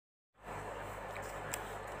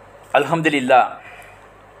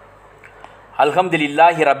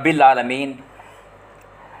அல்ஹம்துலில்லாஹி ரப்பில் ஆலமீன்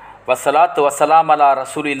வஸ்ஸலாத்து வஸ்ஸலாம் அலா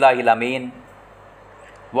ரசூலில்லாஹில் அமீன்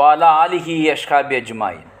வஅலா ஆலிஹி அஷ்ஹாபி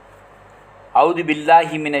அஜ்மாயின். அவுது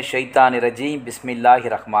பில்லாஹி மினஷ் ஷைத்தானிர் ரஜீம்.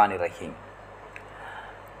 பிஸ்மில்லாஹிர் ரஹ்மானிர் ரஹீம்.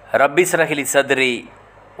 ரப்பி இஸ்ரஹ் லி சத்ரி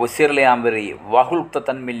வயஸ்ஸிர் லி அம்ரி வஹ்லுல்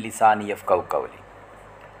உக்ததன் மின் லிசானி யஃப்கஹு கவ்லி.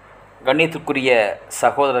 கண்ணியத்துக்குரிய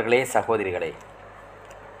சகோதரர்களே, சகோதரிகளே,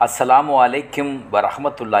 அஸ்ஸலாமு அலைக்கும்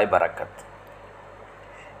வரஹ்மத்துல்லாஹி பரக்கத்.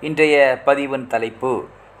 இன்றைய பதிவின் தலைப்பு,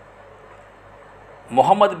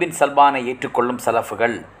 முஹம்மது பின் சல்மானை ஏற்றுக்கொள்ளும்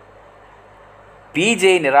ஸலஃபுகள்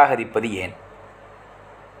பிஜே நிராகரிப்பது ஏன்?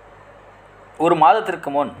 ஒரு மாதத்திற்கு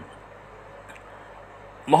முன்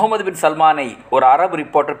முஹம்மது பின் சல்மானை ஒரு அரபு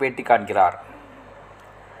ரிப்போர்ட்டர் பேட்டி காண்கிறார்.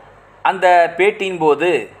 அந்த பேட்டியின்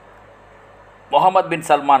போது முஹம்மது பின்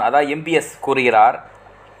சல்மான், அதாவது எம்பிஎஸ், கூறுகிறார்,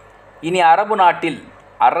 இனி அரபு நாட்டில்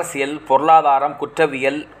அரசியல், பொருளாதாரம்,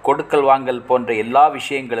 குற்றவியல், கொடுக்கல் வாங்கல் போன்ற எல்லா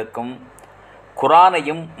விஷயங்களுக்கும்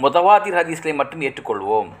குரானையும் முதவாதிர் ஹதீஸ்களை மட்டும்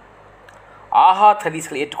ஏற்றுக்கொள்வோம், ஆஹாத்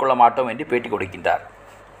ஹதீஸ்களை ஏற்றுக்கொள்ள மாட்டோம் என்று பேட்டி கொடுக்கின்றார்.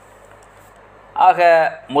 ஆக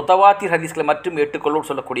முதவாதிர் ஹதீஸ்களை மட்டும் ஏற்றுக்கொள்வோம்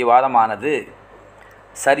சொல்லக்கூடிய வாதமானது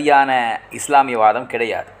சரியான இஸ்லாமிய வாதம்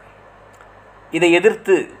கிடையாது. இதை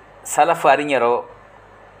எதிர்த்து ஸலஃப் அறிஞரோ,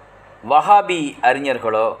 வஹாபி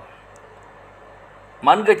அறிஞர்களோ,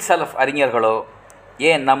 மன்ஹஜ் ஸலஃப் அறிஞர்களோ,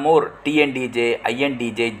 ஏன் நம்மூர் டிஎன்டிஜே,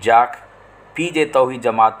 ஐஎன்டிஜே, ஜாக், பிஜே தௌஹீத்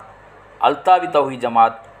ஜமாத், அல்தாவி தௌஹீத்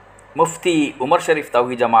ஜமாத், முஃப்தி உமர் ஷரீஃப்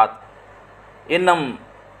தௌஹீத் ஜமாத், இன்னும்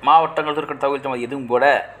மாவட்டங்கள் இருக்கிற தௌஹீத் ஜமாத், எதுவும் கூட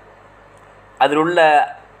அதில் உள்ள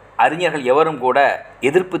அறிஞர்கள் எவரும் கூட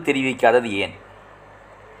எதிர்ப்பு தெரிவிக்காதது ஏன்?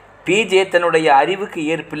 பிஜே தன்னுடைய அறிவுக்கு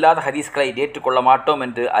ஏற்பில்லாத ஹதீஸ்களை ஏற்றுக்கொள்ள மாட்டோம்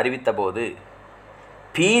என்று அறிவித்த போது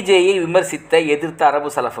பிஜேயை விமர்சித்த, எதிர்த்த அரபு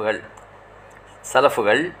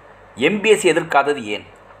ஸலஃபுகள் எம்பிஎஸ் எதிர்க்காதது ஏன்?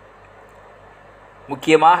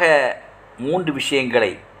 முக்கியமாக 3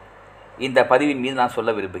 விஷயங்களை இந்த பதிவின் மீது நான்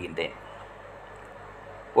சொல்ல விரும்புகின்றேன்.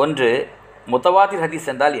 1, முத்தவாதிர் ஹதீஸ்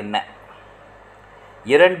என்றால் என்ன?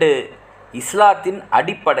 2, இஸ்லாத்தின்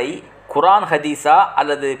அடிப்படை குரான் ஹதீஸா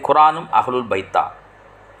அல்லது குரானும் அஹ்லுல் பைத்தா?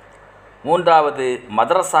 3வது,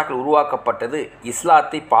 மதரசாக்கள் உருவாக்கப்பட்டது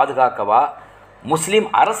இஸ்லாத்தை பாதுகாக்கவா, முஸ்லிம்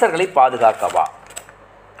அரசர்களை பாதுகாக்கவா?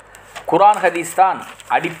 குரான் ஹதீஸ் தான்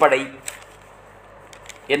அடிப்படை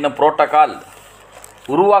என்னும் புரோட்டோகால்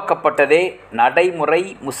உருவாக்கப்பட்டதே நடைமுறை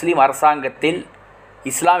முஸ்லிம் அரசாங்கத்தில்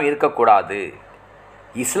இஸ்லாம் இருக்கக்கூடாது,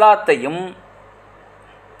 இஸ்லாத்தையும்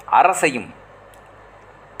அரசையும்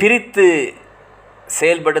பிரித்து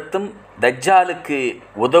செயல்படுத்தும் தஜ்ஜாலுக்கு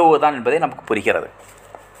உதவுவதுதான் என்பதை நமக்கு புரிகிறது.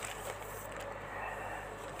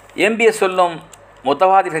 எம்பிஎஸ் சொல்லும்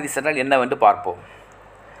முத்தவாதிர் ஹதீஸ் என்றால் என்னவென்று பார்ப்போம்.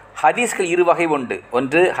 ஹதீஸ்கள் 2 வகை உண்டு.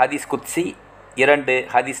 1 ஹதீஸ் குத்சி, 2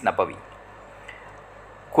 ஹதீஸ் நபவி.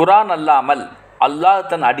 குரான் அல்லாமல் அல்லாஹ்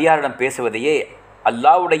தன் அடியாரிடம் பேசுவதையே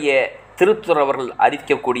அல்லாஹ்வுடைய திருத்துறவர்கள்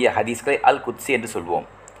அறிவிக்கக்கூடிய ஹதீஸ்களை அல் குத்சி என்று சொல்வோம்.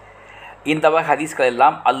 இந்த வகை ஹதீஸ்கள்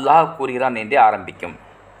எல்லாம் அல்லாஹ் கூறுகிறான் என்றே ஆரம்பிக்கும்.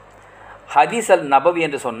 ஹதீஸ் அல் நபவி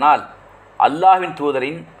என்று சொன்னால் அல்லாஹ்வின்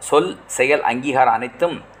தூதரின் சொல், செயல், அங்கீகாரம்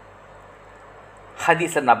அனைத்தும்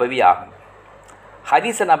ஹதீஸ் அல் நபவி ஆகும்.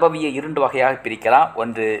 ஹதீஸ் நபவியை 2 வகையாக பிரிக்கலாம்.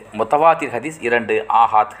 1 முத்தவாதிர் ஹதீஸ், 2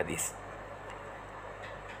 ஆஹாத் ஹதீஸ்.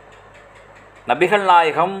 நபிகள்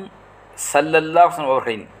நாயகம் ஸல்லல்லாஹு அலைஹி வஸல்லம்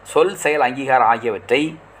அவர்களின் சொல், செயல், அங்கீகாரம் ஆகியவற்றை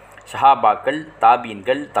ஸஹாபாக்கள்,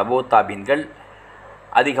 தாபீன்கள், தபோ தாபீன்கள்,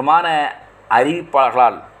 அதிகமான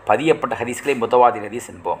அறிவிப்பாளர்களால் பதியப்பட்ட ஹதீஸ்களை முத்தவாதிர்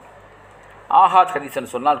ஹதீஸ் என்போம். ஆஹாத் ஹதீஸ்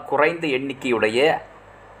என்று சொன்னால் குறைந்த எண்ணிக்கையுடைய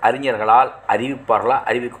அறிஞர்களால், அறிவிப்பாளர்களால்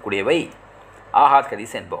அறிவிக்கக்கூடியவை ஆஹாத்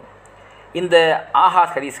ஹதீஸ் என்போம். இந்த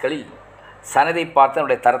ஆஹாத் ஹதீஸ்களில் சனதை பார்த்து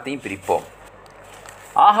அதனுடைய தரத்தையும் பிரிப்போம்.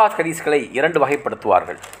 ஆஹாத் ஹதீஸ்களை 2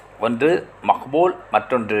 வகைப்படுத்துவார்கள். 1 மக்பூல்,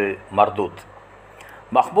 மற்றொன்று மர்தூத்.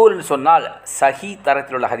 மக்பூல் என்று சொன்னால் சஹி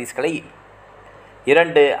தரத்தில் உள்ள ஹதீஸ்களை,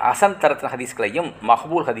 2 ஹசன் தரத்தின் ஹதீஸ்களையும்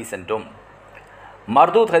மக்பூல் ஹதீஸ் என்றும்,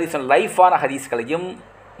 மர்தூத் ஹதீஸ் லைஃபான ஹதீஸ்களையும்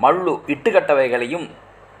மல்லு இட்டுக்கட்டவைகளையும்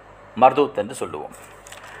மர்தூத் என்று சொல்லுவோம்.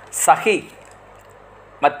 சஹி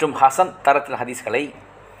மற்றும் ஹசன் தரத்தின் ஹதீஸ்களை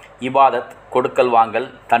இபாதத், கொடுக்கல் வாங்கல்,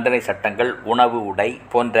 தண்டனை சட்டங்கள், உணவு, உடை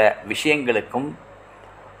போன்ற விஷயங்களுக்கும்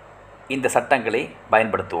இந்த சட்டங்களை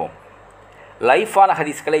பயன்படுத்துவோம். லைஃபான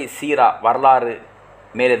ஹதீஸ்களை சீரா, வரலாறு,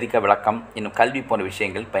 மேலதிக விளக்கம், இன்னும் கல்வி போன்ற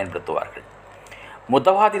விஷயங்கள் பயன்படுத்துவார்கள்.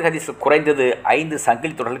 முத்தவாதிர் ஹதீஸ் குறைந்தது 5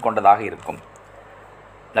 சங்கிலி தொடர்கள் கொண்டதாக இருக்கும்.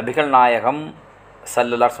 நபிகள் நாயகம்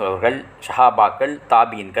ஸல்லல்லாஹு அலைஹி அவர்கள், ஸஹாபாக்கள்,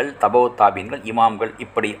 தாபீன்கள், தபோ தாபீன்கள், இமாம்கள்,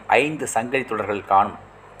 இப்படி 5 சங்கிலி தொடர்கள் காணும்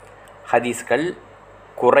ஹதீஸ்கள்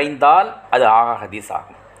குறைந்தால் அது ஆஹா ஹதீஸ்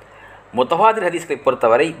ஆகும். முத்தவாதிர் ஹதீஸ்களை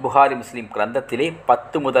பொறுத்தவரை புகாரி, முஸ்லீம் கிரந்தத்திலே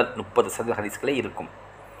 10 முதல் 30% ஹதீஸ்களே இருக்கும்.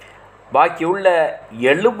 பாக்கியுள்ள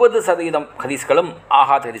 70% ஹதீஸ்களும்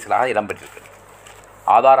ஆகாத் ஹதீஸ்களாக இடம்பெற்றிருக்கு.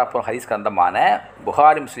 ஆதாரப்பூர்வ ஹதீஸ் கிரந்தமான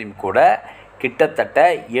புகாரி முஸ்லீம் கூட கிட்டத்தட்ட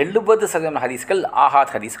 70% ஹதீஸ்கள்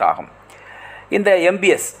ஆகாத் ஹதீஸ்கள் ஆகும். இந்த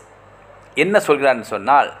எம்பிஎஸ் என்ன சொல்கிறார்னு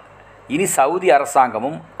சொன்னால், இனி சவுதி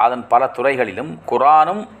அரசாங்கமும் அதன் பல துறைகளிலும்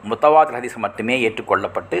குர்ஆனும் முத்தவாத்திர் ஹதீஸ் மட்டுமே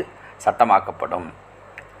ஏற்றுக்கொள்ளப்பட்டு சட்டமாக்கப்படும்.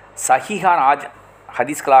 சஹீஹான்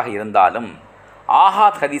ஹதீஸ்களாக இருந்தாலும்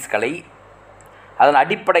ஆகாத் ஹதீஸ்களை அதன்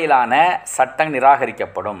அடிப்படையிலான சட்டம்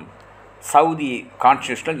நிராகரிக்கப்படும். சவுதி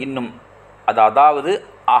கான்ஸ்டியூஷனில் இன்னும் அதாவது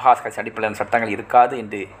ஆகாத் ஹதீஸ் அடிப்படையிலான சட்டங்கள் இருக்காது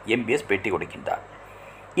என்று எம்பிஎஸ் பேட்டி கொடுக்கின்றார்.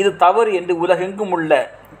 இது தவறு என்று உலகெங்கும் உள்ள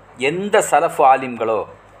எந்த ஸலஃப் ஆலிம்களோ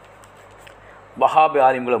வஹாபி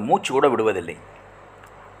ஆலிம்களோ மூச்சு கூட விடுவதில்லை.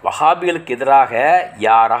 வஹாபிகளுக்கு எதிராக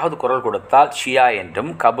யாராவது குரல் கொடுத்தால் ஷியா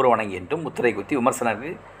என்றும் கபுர்வனை என்றும் முத்திரை குத்தி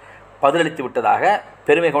விமர்சனருக்கு பதிலளித்து விட்டதாக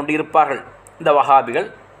பெருமை கொண்டு இருப்பார்கள் இந்த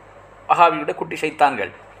வஹாபிகளுடைய குட்டி சைத்தான்கள்.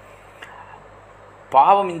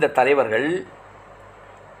 பாவம், இந்த தலைவர்கள்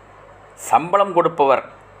சம்பளம் கொடுப்பவர்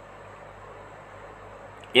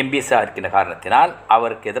எம்பிஎஸ்ஸாக இருக்கின்ற காரணத்தினால்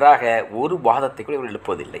அவருக்கு எதிராக ஒரு வாதத்தை கூட இவர்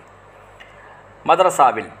எழுப்புவதில்லை.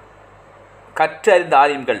 மதரசாவில் கற்றறிந்த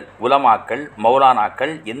ஆலிம்கள், உலமாக்கள்,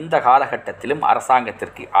 மௌலானாக்கள் எந்த காலகட்டத்திலும்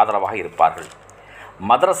அரசாங்கத்திற்கு ஆதரவாக இருப்பார்கள்.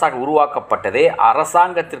 மதரசாக உருவாக்கப்பட்டதே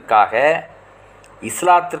அரசாங்கத்திற்காக.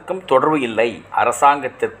 இஸ்லாத்திற்கும் தொடர்பு இல்லை,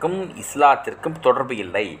 அரசாங்கத்திற்கும் இஸ்லாத்திற்கும் தொடர்பு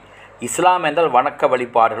இல்லை. இஸ்லாம் என்றால் வணக்க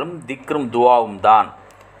வழிபாடுகளும் திக்ரும் துவாவும் தான்.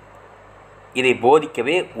 இதை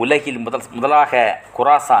போதிக்கவே உலகில் முதலாக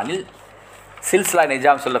குராசானில் சில்சிலா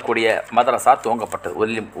நிஜாம் சொல்லக்கூடிய மதரசா துவங்கப்பட்டது.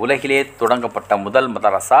 உலகிலே தொடங்கப்பட்ட முதல்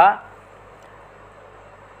மதரசா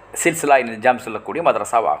சில்சிலா நிஜாம் சொல்லக்கூடிய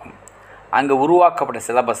மதரசாவாகும். அங்கு உருவாக்கப்பட்ட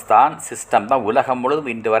சிலபஸ் தான், சிஸ்டம் தான் உலகம்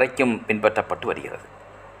முழுவதும் இன்று வரைக்கும் பின்பற்றப்பட்டு வருகிறது.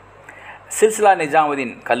 சில்சிலா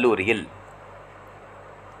நிஜாமுதீன் கல்லூரியில்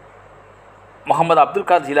முகமது அப்துல்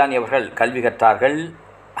காதர் ஜிலானி அவர்கள் கல்வி கற்றார்கள்.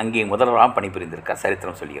 அங்கே முதல்வராக பணிபுரிந்திருக்கார்,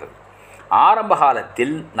 சரித்திரம் சொல்கிறது. ஆரம்ப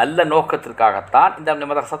காலத்தில் நல்ல நோக்கத்திற்காகத்தான் இந்த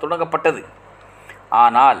மதரசா தொடங்கப்பட்டது.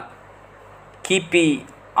 ஆனால் கிபி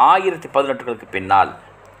 1018களுக்கு பின்னால்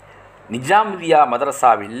நிஜாமுதியா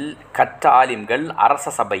மதரசாவில் கற்ற ஆலிம்கள் அரச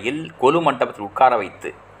சபையில் கொலு மண்டபத்தில் உட்கார வைத்து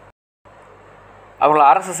அவர்கள்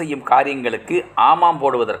அரசு செய்யும் காரியங்களுக்கு ஆமாம்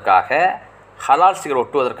போடுவதற்காக, ஹலால் ஸ்டிக்கர்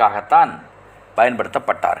ஒட்டுவதற்காகத்தான்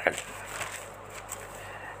பயன்படுத்தப்பட்டார்கள்.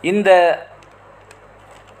 இந்த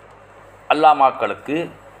அல்லாமாக்களுக்கு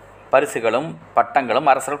பரிசுகளும்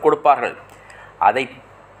பட்டங்களும் அரசர்கள் கொடுப்பார்கள்.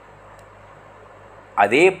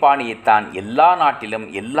 அதே பாணியைத்தான் எல்லா நாட்டிலும்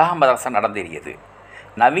எல்லா மதரசா நடந்தேறியது.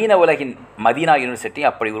 நவீன உலகின் மதீனா யூனிவர்சிட்டி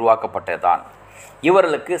அப்படி உருவாக்கப்பட்டது தான்.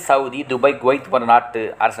 இவர்களுக்கு சவுதி, துபாய், குவைத் போன்ற நாட்டு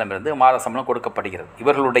அரசிடமிருந்து மாத சம்பளம் கொடுக்கப்படுகிறது.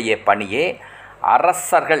 இவர்களுடைய பணியே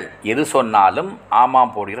அரசர்கள் எது சொன்னாலும்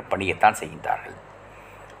ஆமாம் போடுகிற பணியைத்தான் செய்கின்றார்கள்.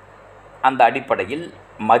 அந்த அடிப்படையில்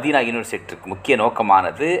மதீனா யூனிவர்சிட்டிக்கு முக்கிய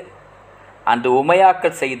நோக்கமானது அன்று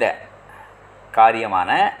உமையாக்கள் செய்த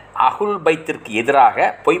காரியமான அஹ்லுல் பைத்திற்கு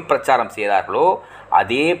எதிராக பொய் பிரச்சாரம் செய்தார்களோ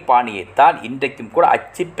அதே பாணியைத்தான் இன்றைக்கும் கூட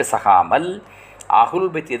அச்சு பிசகாமல் அஹ்லுல்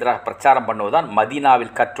பைத் எதிராக பிரச்சாரம் பண்ணுவதுதான்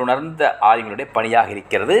மதீனாவில் கற்றுணர்ந்த ஆலிம்களுடைய பணியாக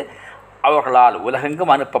இருக்கிறது. அவர்களால்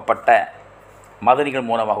உலகெங்கும் அனுப்பப்பட்ட மதனிகள்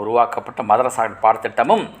மூலமாக உருவாக்கப்பட்ட மதரசாவின்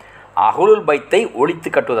பாடத்திட்டமும் அஹ்லுல் பைத்தை ஒழித்து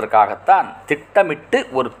கட்டுவதற்காகத்தான் திட்டமிட்டு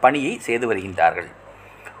ஒரு பணியை செய்து வருகின்றார்கள்.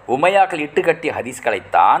 உமையாக்கள் இட்டுக்கட்டிய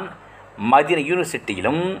ஹதீஸ்களைத்தான் மதீனா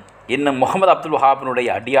யூனிவர்சிட்டியிலும் இன்னும் முகமது அப்துல் வஹாபினுடைய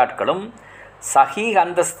அடியாட்களும் சஹீஹ்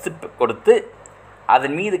அந்தஸ்து கொடுத்து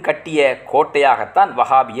அதன் மீது கட்டிய கோட்டையாகத்தான்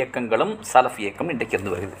வஹாப் இயக்கங்களும் ஸலஃப் இயக்கமும் இன்றைக்கு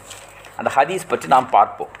இருந்து வருகிறது. அந்த ஹதீஸ் பற்றி நாம்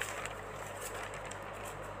பார்ப்போம்.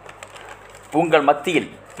 உங்கள் மத்தியில்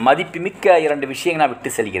மதிப்புமிக்க 2 விஷயங்கள் நான்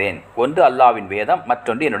விட்டு செல்கிறேன். ஒன்று அல்லாஹ்வின் வேதம்,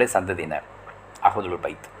 மற்றொன்று என்னுடைய சந்ததியினர் அஹ்லுல்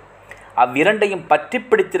பைத். அவ்விரண்டையும் பற்றி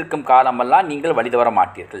பிடித்திருக்கும் காலமெல்லாம் நீங்கள் வழி தவற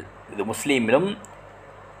மாட்டீர்கள். இது முஸ்லீமிலும்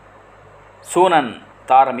சூனன்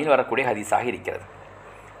தாரமில் வரக்கூடிய ஹதீஸாக இருக்கிறது.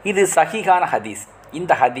 இது சஹீஹான ஹதீஸ்.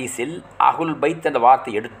 இந்த ஹதீஸில் அஹ்லுல் பைத் என்ற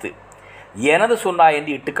வார்த்தை எடுத்து எனது சுன்னா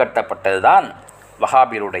என்று இட்டு கட்டப்பட்டது தான்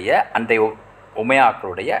வஹாபியருடைய அன்றைய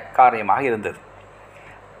உமையாக்களுடைய காரியமாக இருந்தது.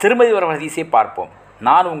 திருமதி வரும் ஹதீஸை பார்ப்போம்.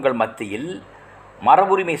 நான் உங்கள் மத்தியில்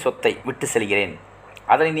மரபுரிமை சொத்தை விட்டு செல்கிறேன்.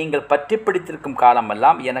 அதனை நீங்கள் பற்றி பிடித்திருக்கும்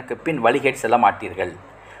காலமெல்லாம் எனக்கு பின் வழிகேட் செல்ல மாட்டீர்கள்.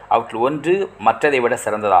 அவற்றில் ஒன்று மற்றதை விட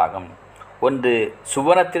சிறந்ததாகும். ஒன்று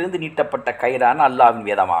சுவனத்திலிருந்து நீட்டப்பட்ட கயிறான அல்லாஹ்வின்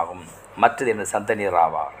வேதமாகும். மற்றது எனது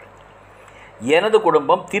சந்ததியினராவார்கள். எனது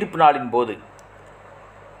குடும்பம் தீர்ப்பு நாளின் போது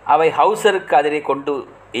அவை ஹவுசருக்கு அதிலே கொண்டு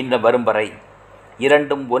வரும் வரை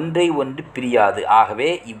இரண்டும் ஒன்றை ஒன்று பிரியாது. ஆகவே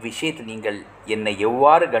இவ்விஷயத்தில் நீங்கள் என்னை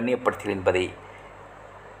எவ்வாறு கண்ணியப்படுத்தீர்கள்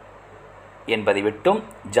என்பதை விட்டும்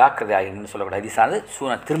ஜாக்கிரதையாக சொல்லக்கூடிய ஹதீஸானது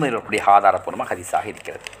திருமதிகளுடைய ஆதாரப்பூர்வமாக ஹதீஸாக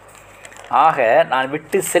இருக்கிறது. ஆக நான்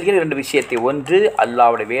விட்டு செல்கிற 2 விஷயத்தை, ஒன்று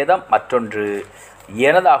அல்லாஹ்வுடைய வேதம், மற்றொன்று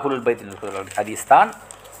எனது அஹ்லுல் பைத் ஹதீஸ் தான்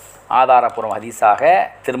ஆதாரப்பூர்வ ஹதீஸாக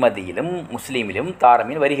திருமதியிலும் முஸ்லீமிலும்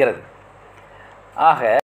தாரமில் வருகிறது.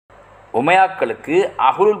 ஆக உமையாக்களுக்கு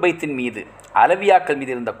அஹ்லுல் பைத்தின் மீது, அலவியாக்கள்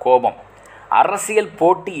மீது இருந்த கோபம் அரசியல்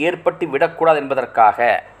போட்டி ஏற்பட்டு விடக்கூடாது என்பதற்காக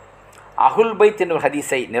அஹ்லுல் பைத் என்ற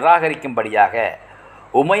ஹதீஸை நிராகரிக்கும்படியாக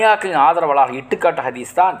உமையாக்களின் ஆதரவாளராக இட்டுக்காட்ட ஹதீஸ்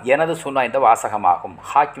தான் எனது சுன்னா என்ற வாசகமாகும்.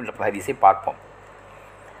 ஹாக்கிம் என்ற ஹதீஸை பார்ப்போம்.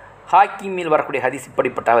 ஹாக்கிமில் வரக்கூடிய ஹதீஸ்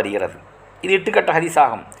இப்படிப்பட்ட வருகிறது. இது இட்டுக்கட்ட ஹதீஸ்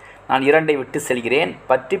ஆகும். நான் 2 விட்டு செல்கிறேன்,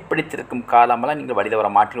 பற்றி பிடித்திருக்கும் காலமெல்லாம் நீங்கள் வழி தவற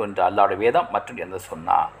மாட்டீர்கள் என்று அல்லாஹ்வுடைய வேதம் மற்றும் எனது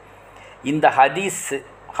சுன்னா. இந்த ஹதீஸ்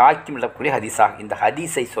ஹாக்கிம் எழுதக்கூடிய ஹதீஸாகும். இந்த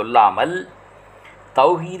ஹதீஸை சொல்லாமல்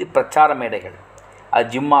தௌஹீது பிரச்சார மேடைகள், அது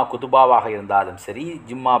ஜும்மா குதுபாவாக இருந்தாலும் சரி,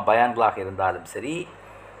 ஜும்மா பயான்களாக இருந்தாலும் சரி,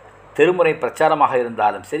 தெருமுறை பிரச்சாரமாக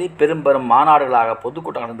இருந்தாலும் சரி, பெரும் மாநாடுகளாக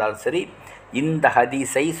பொதுக்கூட்டங்கள் இருந்தாலும் சரி, இந்த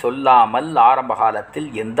ஹதீஸை சொல்லாமல் ஆரம்ப காலத்தில்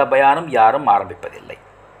எந்த பயானும் யாரும் ஆரம்பிப்பதில்லை.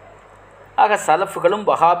 ஆக சலஃபுகளும்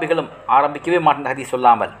வஹாபிகளும் ஆரம்பிக்கவே மாட்டேன் ஹதீஸ்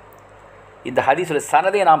சொல்லாமல். இந்த ஹதீஸுடைய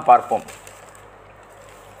சனதை நாம் பார்ப்போம்.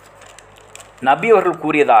 நபி அவர்கள்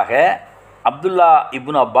கூறியதாக அப்துல்லா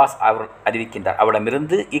இப்னு அப்பாஸ் அவர் அறிவிக்கின்றார்.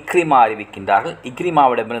 அவரிடமிருந்து இக்ரிமா அறிவிக்கின்றார்கள்.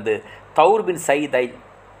 இக்ரிமாவிடமிருந்து தௌர் பின் சயீத்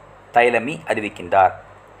தைலமி அறிவிக்கின்றார்.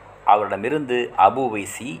 அவரிடமிருந்து அபு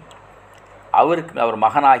வைசி, அவர்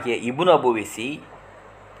மகனாகிய இப்னு அபு வைசி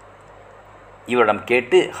இவரிடம்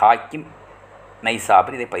கேட்டு ஹாக்கிம்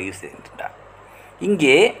நைசாபர் இதை பதிவு செய்கின்றார்.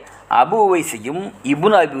 இங்கே அபு வைசியும்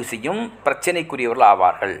இப்னு அபு வைசியும் பிரச்சனைக்குரியவர்கள்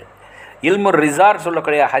ஆவார்கள். இல்முர் ரிசார்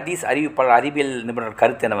சொல்லக்கூடிய ஹதீஸ் அறிவிப்பாளர், அறிவியல் நிபுணர்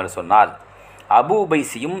கருத்து என்னவென்று சொன்னால், அபு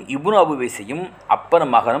உபைசியும் இப்னு அபு உபைசியும்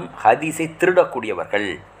அப்பனும் மகனும் ஹதீஸை திருடக்கூடியவர்கள்.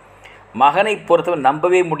 மகனை பொறுத்தவரை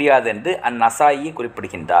நம்பவே முடியாது என்று அந்நசாயியை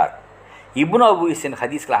குறிப்பிடுகின்றார். இப்னு அபு உபைசின்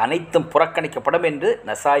ஹதீஸ்கள் அனைத்தும் புறக்கணிக்கப்படும் என்று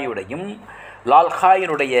நசாயியுடையும்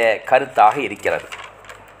லால்ஹாயினுடைய கருத்தாக இருக்கிறது.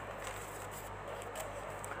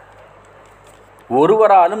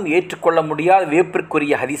 ஒருவராலும் ஏற்றுக்கொள்ள முடியாத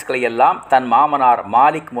வியப்பிற்குரிய ஹதீஸ்களை எல்லாம் தன் மாமனார்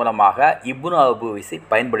மாலிக் மூலமாக இப்னு அபு உபைசி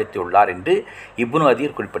பயன்படுத்தியுள்ளார் என்று இப்னு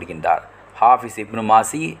அதீர் குறிப்பிடுகின்றார். ஹாஃபிஸ் இப்னு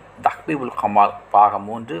மாசி தஹ்பீபுல் கமால் பாகம்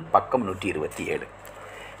 3 பக்கம் 127.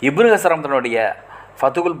 இப்னு ஹசரம் தன்னுடைய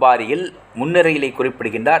ஃபதுகுல் பாரியில் முன்னிறையிலே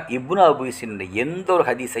குறிப்பிடுகின்றார். இப்னு அபு உபைசினுடைய எந்த ஒரு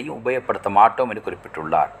ஹதீஸையும் உபயோகப்படுத்த மாட்டோம் என்று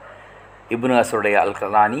குறிப்பிட்டுள்ளார். இப்னு ஹசருடைய அல்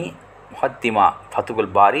கலானி முஹத்திமா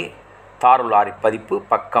ஃபதுகுல் பாரி தாருல் ஆரிஃப் பதிப்பு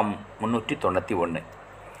பக்கம் 391.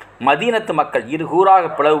 மதீனத்து மக்கள் இருகூறாக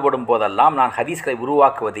பிளவுபடும் போதெல்லாம் நான் ஹதீஸ்களை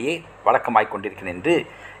உருவாக்குவதையே வழக்கமாய்க் கொண்டிருக்கிறேன் என்று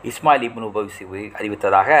இஸ்மாயில் இப்னு உபைசி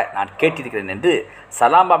அறிவித்ததாக நான் கேட்டிருக்கிறேன் என்று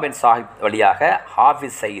சலாமா பின் சாஹிப் வழியாக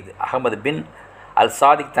ஹாஃபிஸ் சயீத் அகமது பின் அல்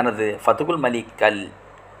சாதிக் தனது ஃபதுகுல் மலிக் அல்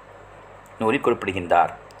நூலில்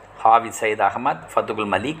குறிப்பிடுகின்றார். ஹாஃபிஸ் சயீத் அகமது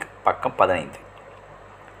ஃபதுகுல் மலிக் பக்கம் 15.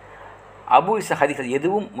 அபு இஸ் ஹதீஸ்கள்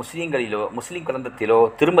எதுவும் முஸ்லீம் கிரந்தத்திலோ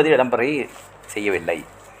திருமதியில் இடம்பெற செய்யவில்லை.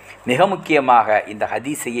 மிக முக்கியமாக இந்த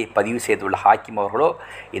ஹதீஸையை பதிவு செய்துள்ள ஹாக்கிம் அவர்களோ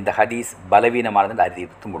இந்த ஹதீஸ் பலவீனமானது என்று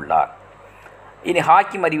அறிவித்தும் உள்ளார். இனி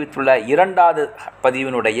ஹாக்கிம் அறிவித்துள்ள 2வது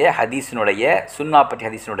பதிவினுடைய ஹதீஸினுடைய சுன்னா பற்றி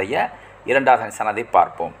ஹதீஸினுடைய 2வது சனதை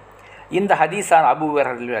பார்ப்போம். இந்த ஹதீஸான் அபு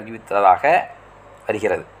அவர்கள் அறிவித்ததாக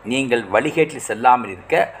வருகிறது. நீங்கள் வழிகேட்டில் செல்லாமல்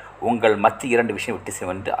இருக்க உங்கள் மத்திய 2 விஷயம் விட்டு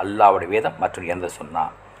சென்று அல்லாஹ்வுடைய வேதம் மற்றும் எனது சுன்னா.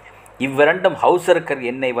 இவ்விரண்டும் ஹவுசருக்கர்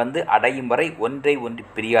என்னை வந்து அடையும் வரை ஒன்றை ஒன்று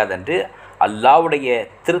பிரியாதென்று அல்லாஹ்வுடைய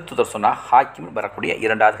திருத்துதர் சொன்ன ஹாக்கிம் வரக்கூடிய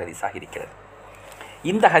 2வது ஹதீஸாக இருக்கிறது.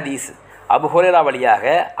 இந்த ஹதீஸ் அபு ஹுரைரா வழியாக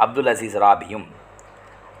அப்துல் அசீஸ் ராபியும்,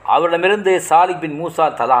 அவரிடமிருந்து சாலிக் பின் மூசா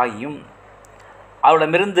தலாகியும்,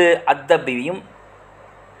 அவரிடமிருந்து அத்தபியும்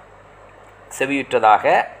செவியுற்றதாக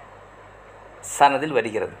சனதில்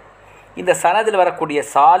வருகிறது. இந்த சனதில் வரக்கூடிய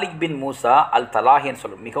சாலிக் பின் மூசா அல் தலாஹின்னு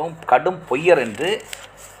சொல்லும் மிகவும் கடும் பொய்யர் என்று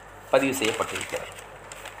பதிவு செய்யப்பட்டிருக்கிறது.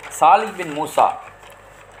 சாலிக் பின் மூசா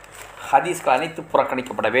ஹதீஸ்கள் அனைத்து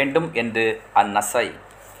புறக்கணிக்கப்பட வேண்டும் என்று அந்நசை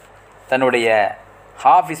தன்னுடைய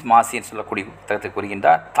ஹாஃபிஸ் மாசின்னு சொல்லக்கூடிய புத்தகத்தை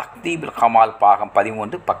கூறுகின்றார். தக்தீபுல் கமால் பாகம்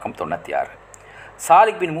 13 பக்கம் 96.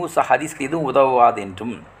 சாலிக் பின் மூசா ஹதீஸ்க்கு எதுவும் உதவாது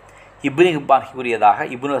என்றும் இப்னு ஹிப்பான் கூறியதாக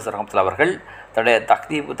இப்னு ஹசர் ரஹ்மத்துல்லாஹி அவர்கள் தன்னுடைய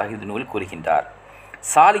தக்தீப் நூலில் கூறுகின்றார்.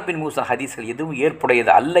 சாலிக் பின் மூசா ஹதீஸ்கள் எதுவும்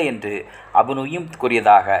ஏற்புடையது அல்ல என்று அபுனுயும்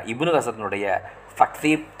கூறியதாக இப்னு ஹசனுடைய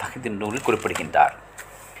தக்தீப் நூலில் குறிப்பிடுகின்றார்.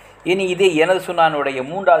 இனி இதே எனது சுன்னானுடைய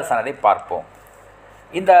 3வது சனதை பார்ப்போம்.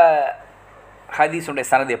 இந்த ஹதீஸுடைய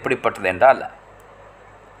சனது எப்படிப்பட்டது என்றால்,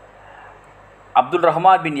 அப்துல்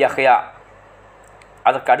ரஹ்மான் பின் யஹ்யா,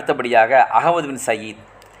 அதற்கு அடுத்தபடியாக அகமது பின் சயீத்,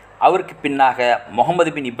 அவருக்கு பின்னாக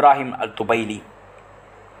முகமது பின் இப்ராஹிம் அல் துபைலி,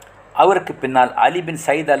 அவருக்கு பின்னால் அலி பின்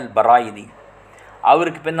சயீத் அல் பராயிதி,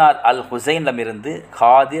 அவருக்கு பின்னால் அல் ஹுசைனிடமிருந்து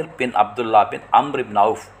காதிர் பின் அப்துல்லா பின் அம்ர் பின்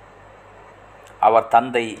அவுஃப், அவர்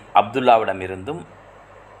தந்தை அப்துல்லாவிடமிருந்தும்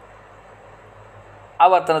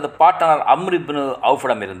அவர் தனது பாட்டனார் அம்ர் இப்னு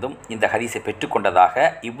அவுஃபிடமிருந்தும் இந்த ஹதீஸை பெற்றுக்கொண்டதாக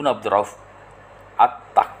இப்னு அப்துல் ரவுஃப்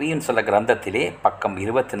தஹ்ரீன் சொல்ல கிரந்தத்திலே பக்கம்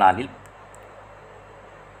 24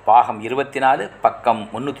 பாகம் 24 பக்கம்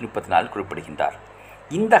 334 குறிப்பிடுகின்றார்.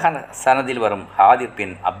 இந்த சனதில் வரும் ஹாதிர்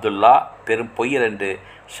பின் அப்துல்லா பெரும் பொய்யர் என்று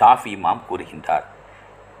ஷாஃபி இமாம் கூறுகின்றார்.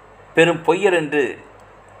 பெரும் பொய்யர் என்று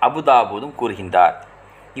அபுதாபூதும் கூறுகின்றார்.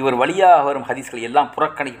 இவர் வழியாக வரும் ஹதீஸ்கள் எல்லாம்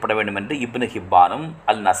புறக்கணிக்கப்பட வேண்டும் என்று இப்னு ஹிப்பானும்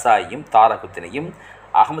அல் நசாயியும் தாரகுத்தினையும்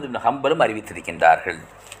அஹ்மது பின் ஹம்பலும் அறிவித்திருக்கின்றார்கள்.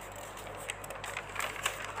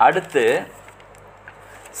 அடுத்து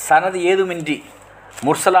சனது ஏதுமின்றி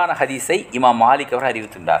முர்சலான ஹதீஸை இமாம் மாலிக் அவர்கள்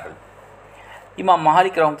அறிவித்திருந்தார்கள். இமாம்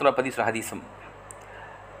மாலிக் ரஹ்மத்துல்லாஹி பதிவு ஹதீஸும்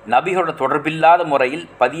நபிகளோட தொடர்பில்லாத முறையில்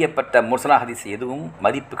பதியப்பட்ட முர்சலா ஹதீஸ் எதுவும்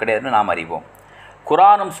மதிப்பு கிடையாதுன்னு நாம் அறிவோம்.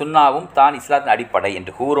 குரானும் சுன்னாவும் தான் இஸ்லாத்தின் அடிப்படை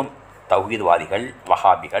என்று கூறும் தௌஹீத்வாதிகள்,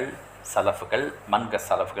 வஹாபிகள், ஸலஃபுகள், மன்கஸ்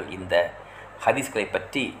ஸலஃபுகள் இந்த ஹதீஸ்களை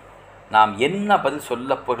பற்றி நாம் என்ன பதில்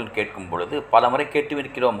சொல்லப்போர்கள் கேட்கும் பொழுது பல முறை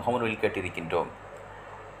கேட்டுவிருக்கிறோம், முகமதுவில் கேட்டிருக்கின்றோம்.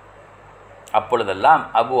 அப்பொழுதெல்லாம்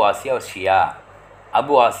அபு ஆசியா ஒரு ஷியா,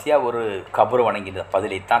 அபு ஆசியா ஒரு கபர் வணங்கின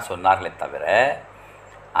பதிலைத்தான் சொன்னார்களே தவிர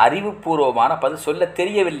அறிவுபூர்வமான பதில் சொல்ல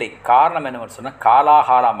தெரியவில்லை. காரணம் என்னவென்று சொன்னால்,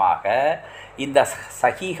 காலாகாலமாக இந்த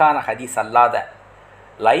சஹீஹான ஹதீஸ் அல்லாத,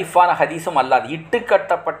 லைஃபான ஹதீஸும் அல்லாத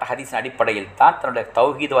இட்டுக்கட்டப்பட்ட ஹதீஸின் அடிப்படையில் தான் தன்னுடைய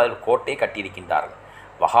தௌஹீத்வாதிகள் கோட்டையை கட்டியிருக்கின்றார்கள்.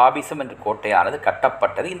 வஹாபிசம் என்ற கோட்டையானது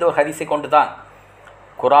கட்டப்பட்டது இந்த ஒரு ஹதீஸை கொண்டு தான்.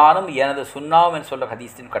 குரானும் எனது சுன்னாவும் என்று சொல்ல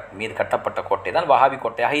ஹதீஸின் மீது கட்டப்பட்ட கோட்டை தான் வஹாபி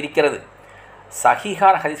கோட்டையாக இருக்கிறது.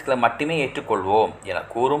 சஹீஹான ஹதீஸ்களை மட்டுமே ஏற்றுக்கொள்வோம் என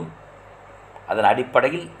கூறும் அதன்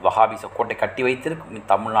அடிப்படையில் வஹாபிச கோட்டை கட்டி வைத்திருக்கும்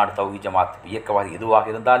தமிழ்நாடு தௌஹீத் ஜமாத் இயக்கவாதி எதுவாக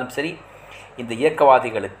இருந்தாலும் சரி, இந்த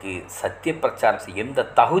இயக்கவாதிகளுக்கு சத்திய பிரச்சாரம் செய்ய எந்த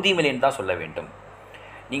தகுதியும் தான் சொல்ல வேண்டும்.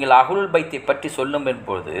 நீங்கள் அஹ்லுல் பைத்தை பற்றி சொல்லும்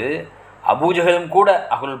என்போது அபூஜஹலும் கூட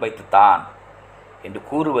அஹ்லுல் பைத்து தான் என்று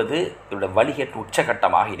கூறுவது இவருடைய வழிகேட்டு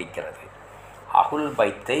உச்சகட்டமாக இருக்கிறது. அஹ்லுல்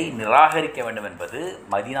பைத்தை நிராகரிக்க வேண்டும் என்பது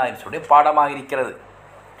மதீனாவினுடைய பாடமாக இருக்கிறது.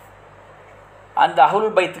 அந்த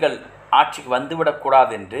அஹ்லுல் பைத்துகள் ஆட்சிக்கு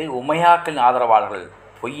வந்துவிடக்கூடாது என்று உமையாக்களின் ஆதரவாளர்கள்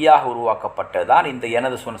பொய்யாக உருவாக்கப்பட்டதுதான் இந்த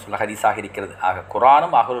எனது சொல்ல ஹதீஸாக இருக்கிறது. ஆக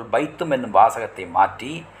குரானும் அஹ்லுல் பைத்தும் என்னும் வாசகத்தை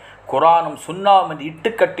மாற்றி குரானும் சுன்னாவும் என்று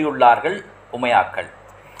இட்டுக்கட்டியுள்ளார்கள் உமையாக்கள்.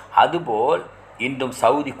 அதுபோல் இன்றும்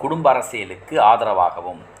சவுதி குடும்ப அரசியலுக்கு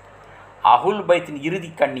ஆதரவாகவும் அஹ்லுல் பைத்தின் இறுதி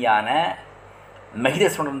கண்ணியான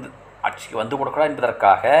மெஹ்தீஸுடன் ஆட்சிக்கு வந்து கொடுக்கிறார்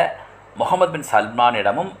என்பதற்காக முகமது பின்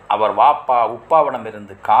சல்மானிடமும் அவர் வாப்பா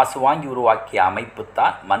உப்பாவிடமிருந்து காசு வாங்கி உருவாக்கிய அமைப்பு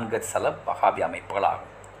தான் மன்கஜ் ஸலஃப் வஹாபி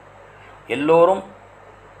அமைப்புகளாகும். எல்லோரும்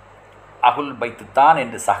அஹ்லுல் பைத்து தான்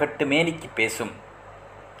என்று சகட்டு மேனிக்கு பேசும்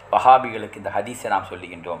வஹாபிகளுக்கு இந்த ஹதீஸை நாம்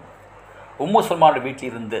சொல்லுகின்றோம். உம்மு சுல்மானுடைய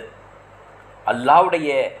வீட்டிலிருந்து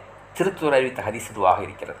அல்லாஹ்வுடைய திருத்துவர் அறிவித்த ஹதீஸ் இதுவாக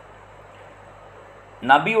இருக்கிறது.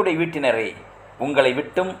 நபியுடைய வீட்டினரை உங்களை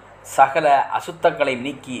விட்டும் சகல அசுத்தங்களை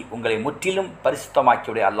நீக்கி உங்களை முற்றிலும்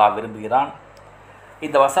பரிசுத்தமாக்கியுடைய அல்லாஹ் விரும்புகிறான்.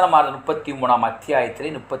 இந்த வசனமானது 33ஆம்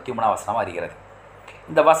அத்தியாயத்திலே 33ஆம் வசனம் அறிகிறது.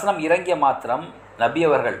 இந்த வசனம் இறங்கிய மாத்திரம் நபி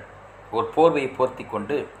அவர்கள் ஒரு போர்வையை போர்த்தி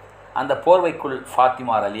கொண்டு அந்த போர்வைக்குள்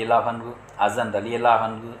ஃபாத்திமா ரலியல்லாஹு அன்ஹு, ஹசன் ரலியல்லாஹு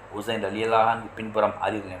அன்ஹு, உசைன் ரலியல்லாஹு அன்ஹு பின்புறம்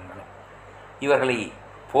அறிஞர்கள் இவர்களை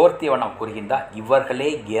போர்த்திய வண்ணம் கூறுகின்றார், இவர்களே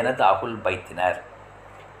எனது அஹ்லுல் பைத்தினர்,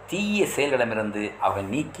 தீய செயல்களிடமிருந்து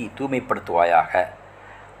அவர்கள் நீக்கி தூய்மைப்படுத்துவாயாக.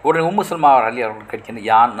 உடனே உம்மு சுல்மா அலி அவர்கள்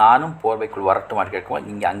கேட்கின்ற நானும் போர்வைக்குள் வரட்டுமாறு கேட்கும்போது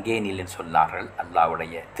நீங்கள் அங்கே நில்லுன்னு சொன்னார்கள்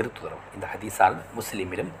அல்லாஹ்வுடைய திருத்துதர். இந்த ஹதீஸால்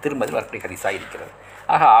முஸ்லீமிலும் திருமதி வரக்கூடிய ஹதீஸாக இருக்கிறது.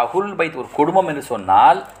 ஆக அஹ்லுல் பைத் ஒரு குடும்பம் என்று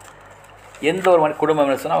சொன்னால், எந்த ஒரு குடும்பம்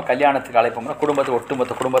என்று சொன்னால் கல்யாணத்துக்கு அழைப்போம்னா குடும்பத்தை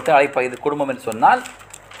ஒட்டுமொத்த குடும்பத்தை அழைப்ப. இது குடும்பம் என்று சொன்னால்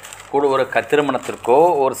ஒரு திருமணத்திற்கோ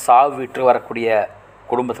ஒரு சாவு வீட்டு வரக்கூடிய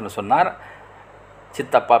குடும்பத்தில் சொன்னார்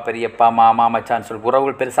சித்தப்பா பெரியப்பா மாமா மச்சான்னு சொல்லி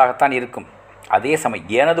உறவுகள் பெருசாகத்தான் இருக்கும். அதே சமயம்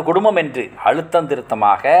எனது குடும்பம் என்று அழுத்தம்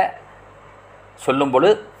திருத்தமாக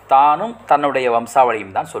சொல்லும்பொழுது தானும் தன்னுடைய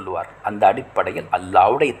வம்சாவளியும் தான் சொல்லுவார். அந்த அடிப்படையில்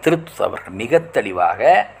அல்லாஹ்வுடைய திருத்துதர் மிக தெளிவாக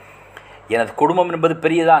எனது குடும்பம் என்பது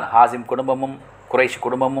பெரியதான், ஹாசிம் குடும்பமும் குறைஷ்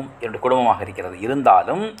குடும்பமும் என்னுடைய குடும்பமாக இருக்கிறது,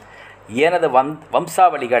 இருந்தாலும் எனது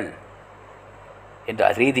வம்சாவளிகள்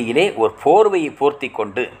என்ற ரீதியிலே ஒரு போர்வையை போர்த்தி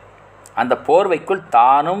கொண்டு அந்த போர்வைக்குள்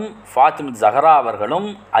தானும் ஃபாத்திமா ஜஹரா அவர்களும்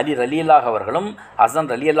அலி ரலியல்லாஹு அவர்களும் ஹசன்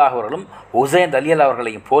ரலியல்லாஹு அவர்களும் உசைன் ரலியல்லாஹு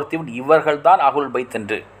அவர்களையும் போர்த்திவிட்டு இவர்கள்தான் அஹ்லுல் பைத்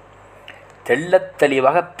என்று தெள்ளத்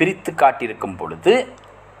தெளிவாக பிரித்து காட்டியிருக்கும் பொழுது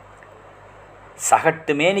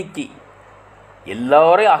சகட்டு மேனிக்கு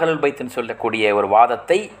எல்லோரையும் அஹ்லுல் பைத்துன்னு சொல்லக்கூடிய ஒரு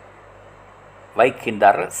வாதத்தை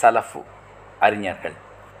வைக்கின்றார்கள் ஸலஃபு அறிஞர்கள்.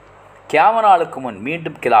 கியாமத் நாளுக்கு முன்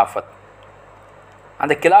மீண்டும் கிலாஃபத்,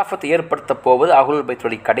 அந்த கிலாஃபத்தை ஏற்படுத்தப் போவது அஹ்லுல்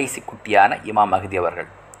பைத்துடைய கடைசி குட்டியான இமாம் மஹ்தி அவர்கள்.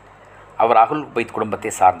 அவர் அஹ்லுல் பைத்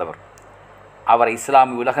குடும்பத்தை சார்ந்தவர். அவரை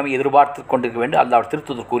இஸ்லாமிய உலகமே எதிர்பார்த்து கொண்டிருக்க வேண்டும் அல்லாஹ்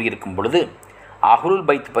திருத்துதர் கூறியிருக்கும் பொழுது அஹ்லுல்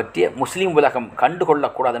பைத் பற்றிய முஸ்லீம் உலகம்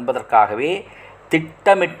கண்டுகொள்ளக்கூடாது என்பதற்காகவே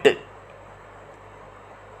திட்டமிட்டு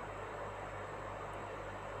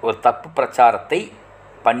ஒரு தப்பு பிரச்சாரத்தை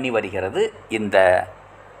பண்ணி வருகிறது இந்த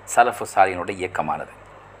ஸலஃபு ஸாலிஹினுடைய இயக்கமானது.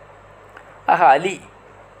 ஆக அலி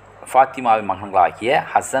ஃபாத்திமாவின் மகன்களாகிய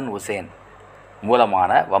ஹசன் ஹுசேன்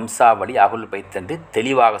மூலமான வம்சாவளி அஹ்லுல் பைத் என்று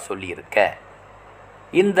தெளிவாக சொல்லியிருக்க,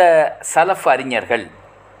 இந்த ஸலஃப் அறிஞர்கள்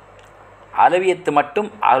அலவியத்து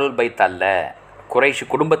மட்டும் அஹ்லுல் பைத் அல்ல, குறைஷ்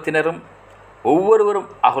குடும்பத்தினரும் ஒவ்வொருவரும்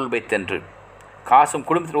அஹ்லுல் பைத் என்று, காசும்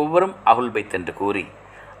குடும்பத்தினர் ஒவ்வொரும் அஹ்லுல் பைத் என்று கூறி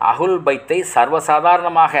அஹ்லுல் பைத்தை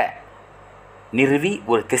சர்வசாதாரணமாக நிறுவி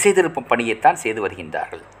ஒரு திசை திருப்பும் பணியைத்தான் செய்து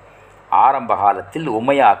வருகின்றார்கள். ஆரம்ப காலத்தில்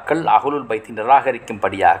உமையாக்கள் அஹ்லுல் பைத்தை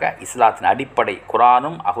நிராகரிக்கும்படியாக இஸ்லாத்தின் அடிப்படை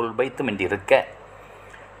குரானும் அஹ்லுல் பைத்தும் என்று இருக்க,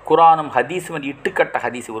 குரானும் ஹதீஸும் என்று இட்டுக்கட்ட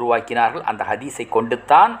ஹதீஸை உருவாக்கினார்கள். அந்த ஹதீஸை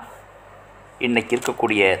கொண்டுத்தான் இன்றைக்கு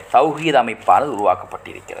இருக்கக்கூடிய தௌஹீத் அமைப்பானது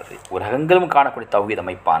உருவாக்கப்பட்டிருக்கிறது. உலகெங்கிலும் காணக்கூடிய தௌஹீத்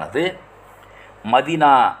அமைப்பானது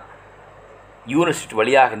மதீனா யூனிவர்சிட்டி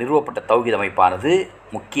வழியாக நிறுவப்பட்ட தௌஹீத் அமைப்பானது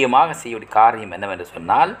முக்கியமாக செய்யக்கூடிய காரியம் என்னவென்று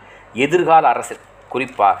சொன்னால், எதிர்கால அரசியல்,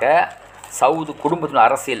 குறிப்பாக சவுது குடும்பத்தின்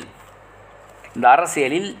அரசியல், இந்த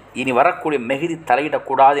அரசியலில் இனி வரக்கூடிய மெஹதி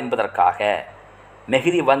தலையிடக்கூடாது என்பதற்காக,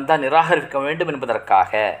 மெஹதி வந்தால் நிராகரிக்க வேண்டும்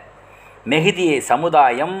என்பதற்காக, மெஹதியை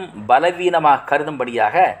சமுதாயம் பலவீனமாக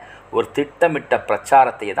கருதும்படியாக ஒரு திட்டமிட்ட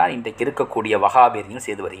பிரச்சாரத்தை தான் இன்றைக்கு இருக்கக்கூடிய வஹாபியர்கள்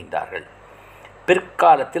செய்து வருகின்றார்கள்.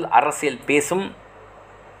 பிற்காலத்தில் அரசியல் பேசும்,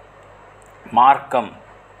 மார்க்கம்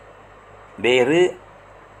வேறு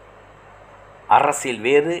அரசியல்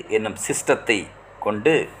வேறு என்னும் சிஸ்டத்தை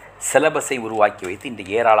கொண்டு சிலபஸை உருவாக்கி வைத்து இன்று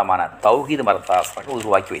ஏராளமான தௌஹீத் மதரசாக்கள்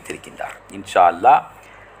உருவாக்கி வைத்திருக்கின்றார். இன்ஷா அல்லாஹ்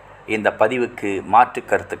இந்த பதிவுக்கு மாற்று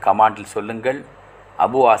கருத்து கமாண்டில் சொல்லுங்கள்.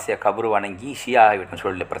 அபு ஆசியா கபரு வணங்கி ஷியாவிடம்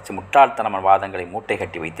சொல்ல பிரச்சனை முட்டாள்தனமான வாதங்களை மூட்டை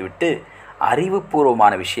கட்டி வைத்துவிட்டு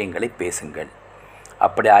அறிவுபூர்வமான விஷயங்களை பேசுங்கள்.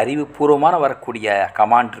 அப்படி அறிவுபூர்வமான வரக்கூடிய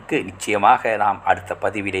கமாண்டிற்கு நிச்சயமாக நாம் அடுத்த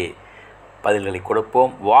பதிவிலே பதில்களை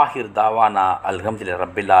கொடுப்போம். வாஹிர் தாவானா அல்ஹம்துலில்லாஹி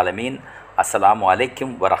ரப்பில் ஆலமீன். அஸ்ஸலாமு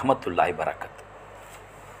அலைக்கும் வரஹ்மத்துல்லாஹி வரகாத்துஹு.